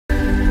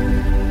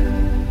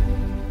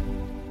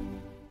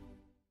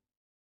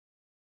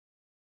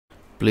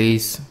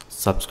Please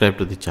subscribe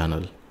to the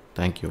channel.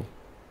 Thank you.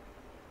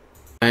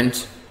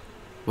 Friends,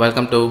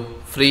 welcome to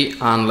free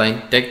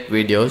online tech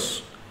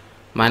videos.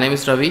 My name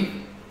is Ravi.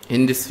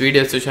 In this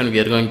video session we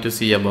are going to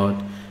see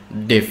about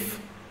diff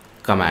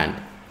command,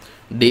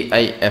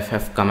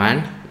 diff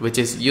command, which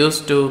is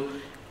used to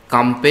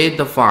compare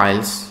the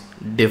files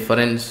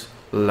difference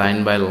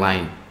line by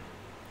line.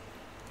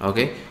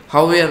 Okay,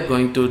 how we are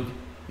going to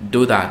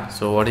do that?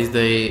 So what is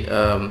the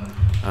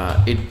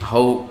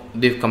how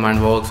diff command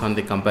works on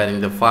the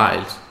comparing the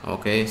files?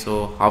 Okay,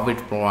 so how it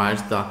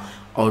provides the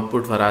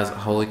output for us,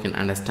 how we can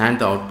understand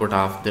the output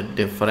of the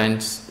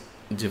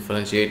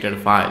differentiated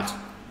files.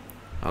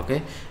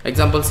 Okay,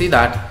 example, see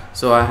that.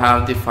 So I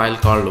have the file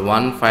called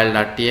one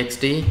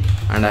file.txt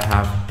and I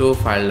have two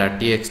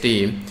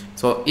file.txt.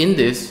 so in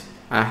this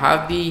I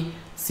have the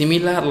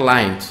similar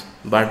lines,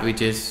 but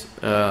which is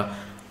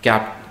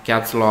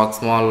caps lock,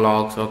 small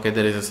locks. Okay,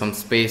 there is some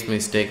space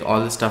mistake,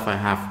 all the stuff I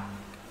have.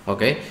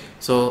 Okay,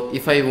 so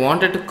if I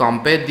wanted to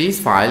compare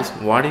these files,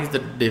 what is the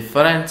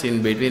difference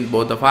in between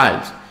both the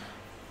files?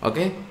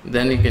 Okay,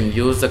 then you can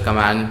use the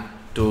command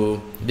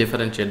to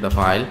differentiate the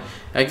file.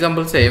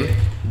 Example, say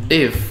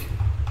diff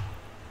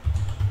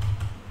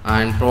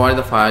and provide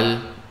the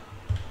file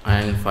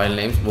and file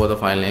names, both the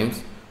file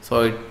names.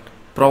 So it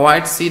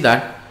provides, see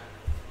that.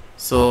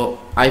 So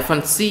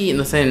 -c in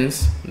the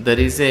sense there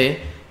is a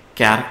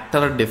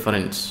character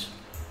difference.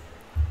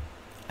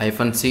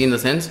 -c in the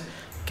sense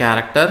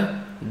character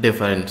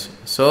difference.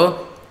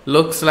 So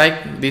looks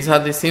like these are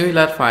the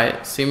similar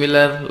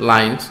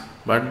lines,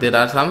 but there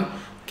are some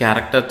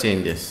character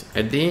changes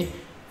at the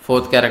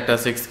fourth character,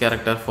 sixth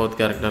character, fourth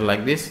character,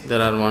 like this.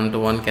 There are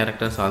one-to-one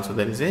characters also,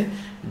 there is a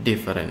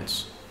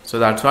difference. So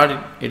that's what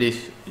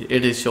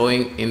it is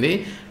showing in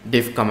the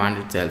diff command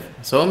itself.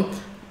 So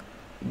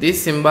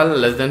this symbol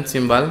less than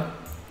symbol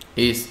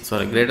is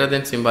greater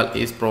than symbol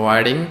is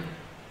providing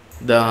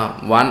the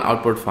one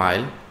output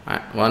file,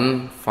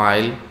 one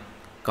file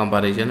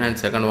comparison, and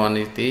second one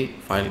is the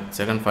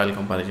second file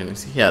comparison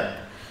is here.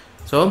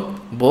 So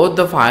both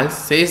the files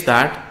says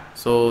that,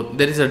 so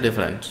there is a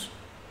difference,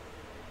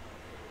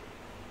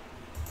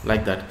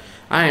 like that.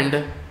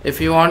 And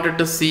if you wanted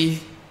to see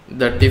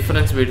the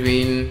difference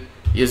between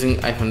using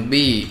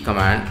 -b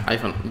command,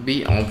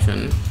 -b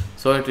option,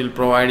 so it will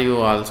provide you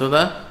also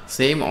the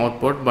same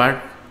output, but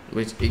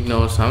which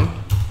ignores some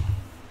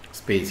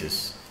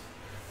spaces.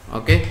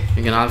 Okay,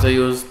 you can also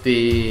use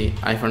the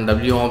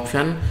 -w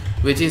option,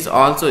 which is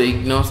also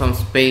ignore some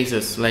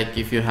spaces. Like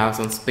if you have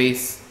some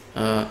space,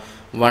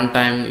 one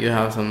time you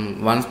have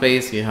one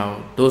space, you have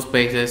two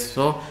spaces,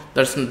 so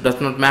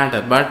does not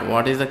matter, but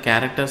what is the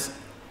characters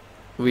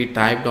we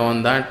typed on,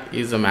 that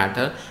is the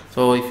matter.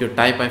 So if you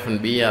type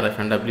 -b or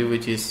 -w,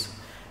 which is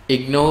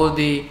ignore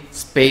the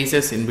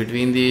spaces in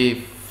between the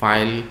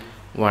file,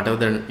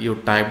 whatever you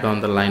typed on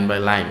the line by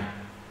line.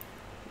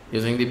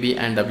 Using the b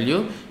and w,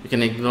 you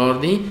can ignore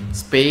the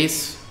space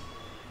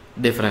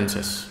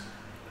differences.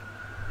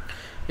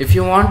 If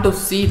you want to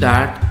see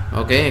that,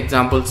 okay,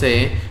 example, say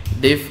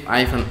diff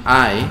 -i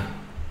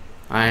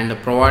and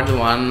provide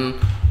one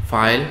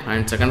file and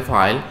second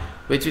file,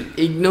 which will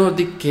ignore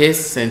the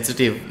case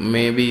sensitive,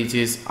 maybe it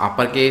is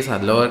uppercase or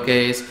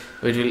lowercase,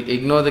 which will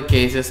ignore the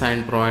cases and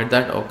provide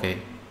that. Okay,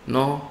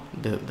 no,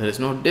 there is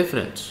no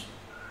difference.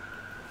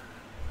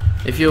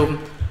 If you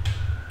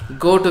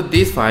go to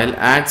this file,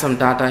 add some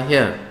data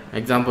here.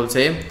 Example,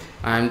 say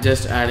I am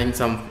just adding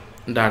some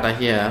data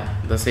here,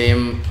 the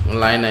same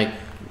line I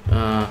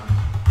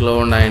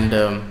cloned and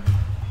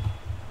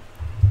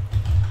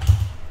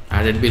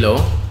added below,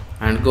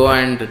 and go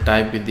and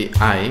type with the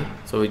I,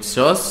 so it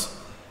shows.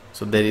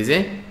 So there is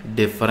a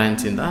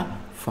difference in the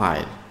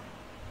file.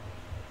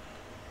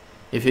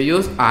 If you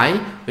use I,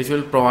 which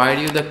will provide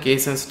you the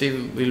case sensitive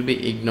will be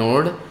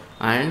ignored,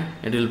 and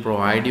it will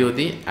provide you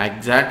the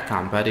exact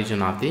comparison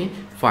of the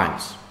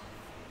files.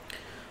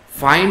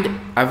 Find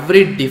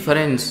every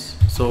difference.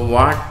 So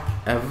what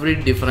every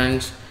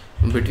difference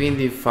between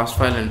the first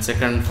file and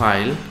second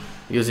file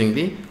using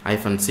the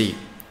 -c.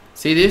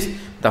 See this,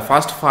 the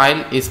first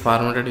file is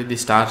formatted with the **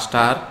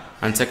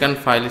 and second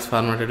file is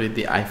formatted with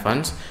the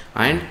hyphens,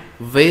 and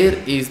where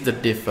is the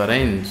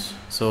difference?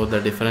 So the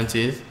difference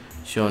is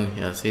shown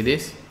here. See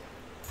this,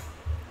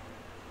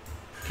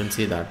 you can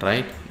see that,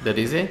 right? There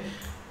is a,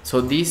 so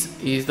this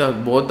is the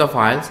both the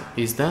files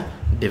is the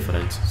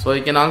difference. So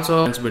you can also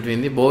between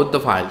the both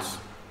the files,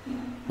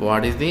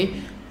 what is the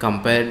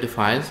compared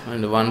files,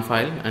 and one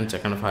file and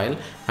second file,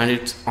 and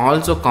it's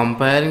also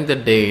comparing the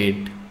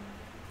date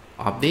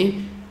of the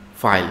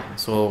file.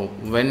 So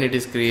when it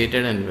is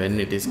created and when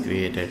it is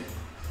created,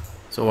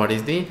 so what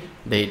is the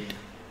date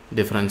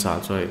difference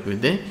also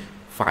with the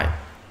file.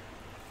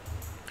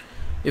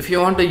 If you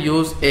want to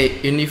use a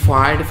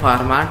unified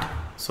format,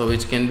 so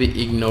which can be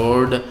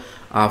ignored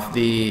of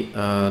the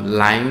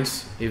lines,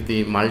 if the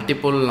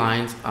multiple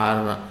lines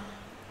are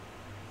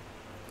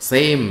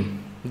same,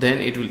 then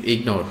it will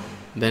ignore,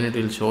 then it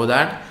will show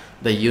that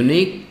the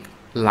unique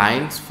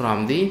lines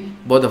from the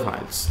both the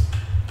files.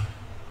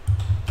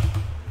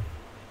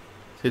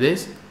 See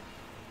this,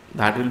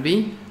 that will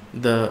be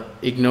the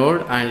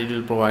ignored, and it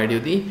will provide you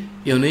the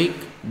unique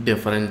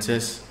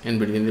differences in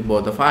between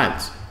both the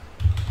files.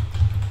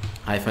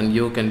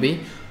 -u can be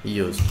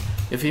used.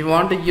 If you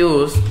want to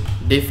use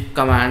diff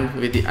command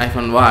with the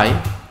 -y,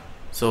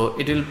 so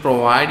it will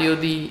provide you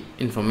the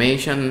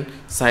information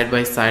side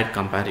by side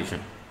comparison.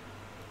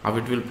 How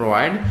it will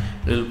provide?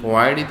 It will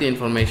provide you the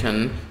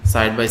information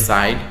side by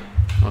side.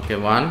 Okay,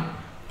 1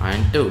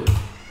 and 2,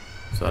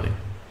 sorry,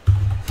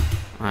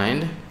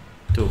 and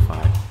 2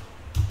 file.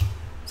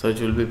 So it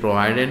will be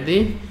provided the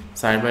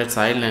side by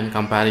side line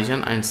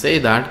comparison and say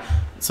that,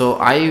 so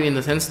I, in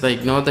the sense, they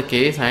ignore the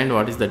case, and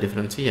what is the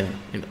difference here?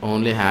 It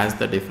only has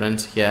the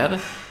difference here,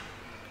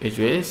 which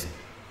is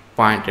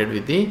pointed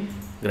with the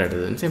greater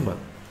than symbol.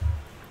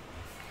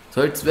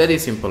 So it's very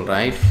simple,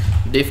 right?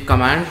 Diff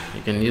command,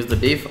 you can use the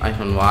diff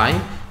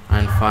 -y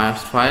and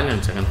first file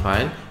and second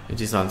file,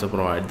 which is also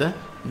provide the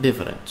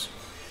difference.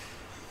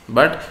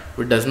 But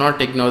it does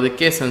not ignore the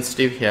case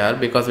sensitive here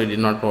because we did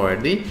not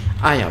provide the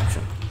I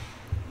option.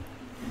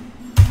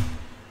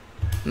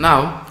 Now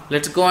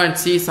let's go and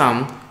see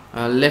some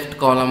left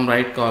column,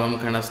 right column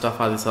kind of stuff.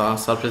 Are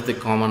surface the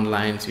command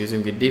lines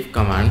using the diff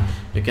command.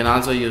 You can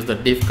also use the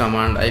diff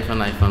command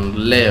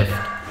 -left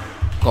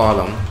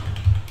column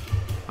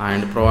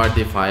and provide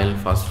the file,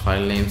 first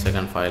file name,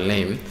 second file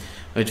name,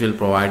 which will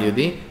provide you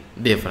the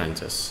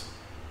differences.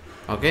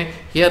 Okay,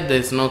 here there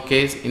is no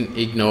case in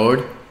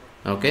ignored.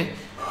 Okay,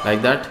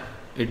 like that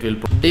it will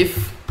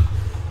diff.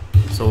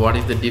 So what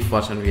is the diff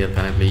version we are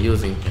currently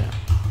using here?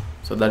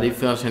 So the diff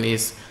version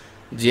is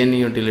GNU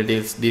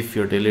utilities. Diff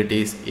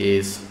utilities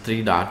is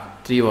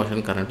 3.3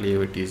 version currently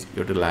it is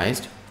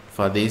utilized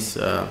for this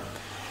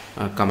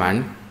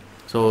command.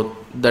 So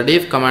the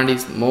diff command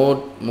is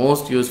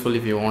most useful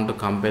if you want to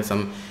compare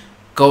some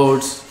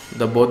codes,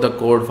 both the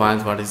code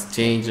files, what is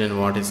changed and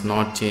what is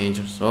not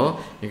changed. So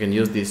you can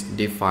use this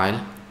diff file,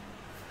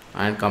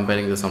 and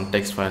comparing some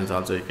text files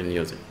also you can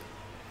use it.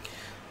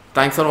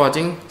 Thanks for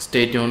watching.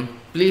 Stay tuned.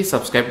 Please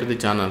subscribe to the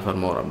channel for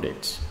more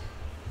updates.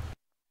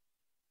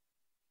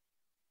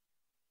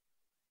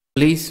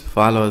 Please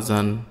follow us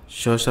on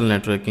social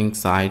networking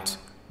sites.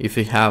 If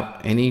you have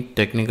any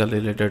technical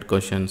related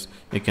questions,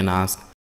 you can ask